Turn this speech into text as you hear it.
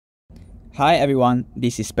Hi everyone,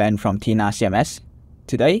 this is Ben from TinaCMS.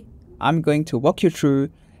 Today, I'm going to walk you through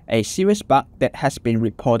a serious bug that has been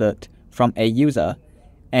reported from a user,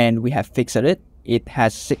 and we have fixed it. It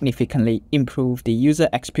has significantly improved the user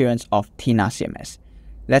experience of TinaCMS.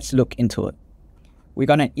 Let's look into it. We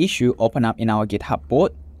got an issue open up in our GitHub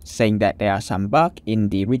board saying that there are some bugs in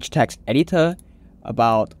the rich text editor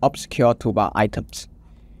about obscure toolbar items.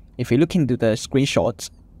 If we look into the screenshots,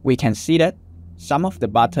 we can see that some of the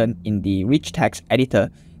button in the rich text editor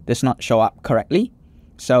does not show up correctly.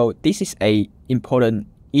 So this is an important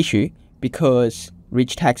issue because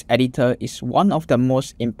rich text editor is one of the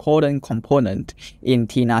most important components in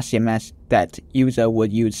TinaCMS that user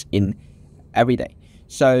would use in every day.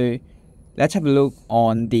 So let's have a look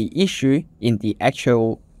on the issue in the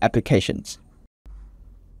actual applications.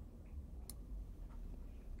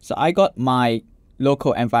 So I got my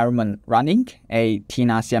local environment running, a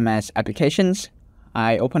TinaCMS applications.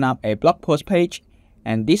 I open up a blog post page,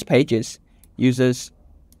 and this page uses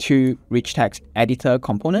two rich text editor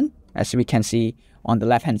component, as we can see on the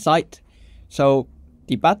left hand side. So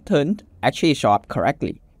the button actually show up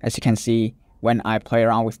correctly, as you can see when I play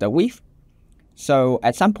around with the width. So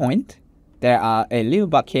at some point, there are a little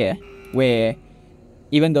bug here where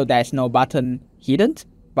even though there's no button hidden,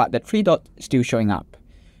 but the three dots still showing up.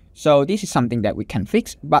 So this is something that we can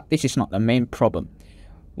fix, but this is not the main problem.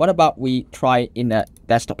 What about we try in the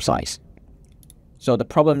desktop size? So the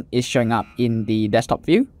problem is showing up in the desktop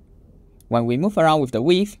view. When we move around with the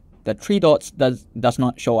width, the three dots does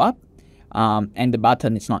not show up, and the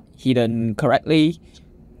button is not hidden correctly.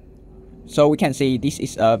 So we can see this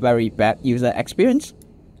is a very bad user experience.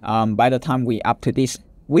 By the time we up to this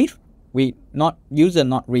width, user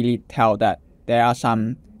not really tell that there are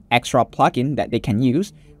some extra plugin that they can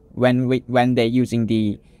use when they're using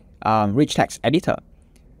the rich text editor.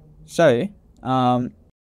 So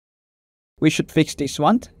we should fix this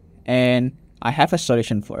one, and I have a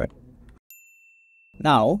solution for it.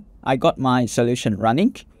 Now I got my solution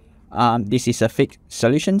running. This is a fixed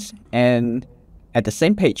solutions, and at the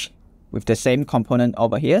same page with the same component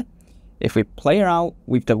over here, if we play around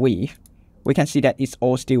with the width, we can see that it's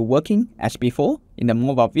all still working as before in the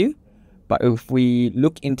mobile view. But if we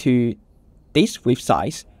look into this width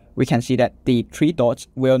size, we can see that the three dots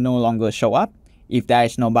will no longer show up if there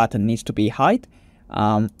is no button needs to be hide.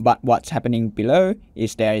 But what's happening below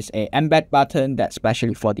is there is a embed button that's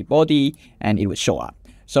specially for the body, and it will show up.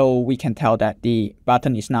 So we can tell that the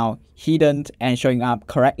button is now hidden and showing up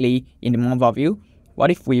correctly in the mobile view.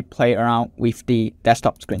 What if we play around with the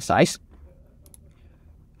desktop screen size?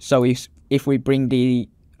 So if we bring the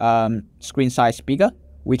screen size bigger,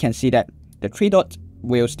 we can see that the three dots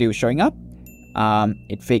will still showing up.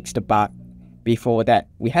 It fixed the bug before that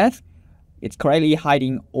we have. It's correctly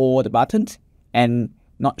hiding all the buttons and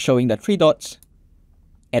not showing the three dots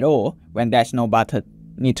at all when there's no button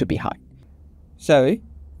need to be hide. So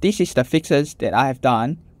this is the fixes that I have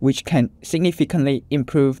done, which can significantly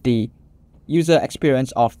improve the user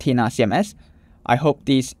experience of TinaCMS. I hope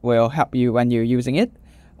this will help you when you're using it.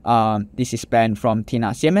 This is Ben from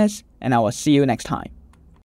TinaCMS, and I will see you next time.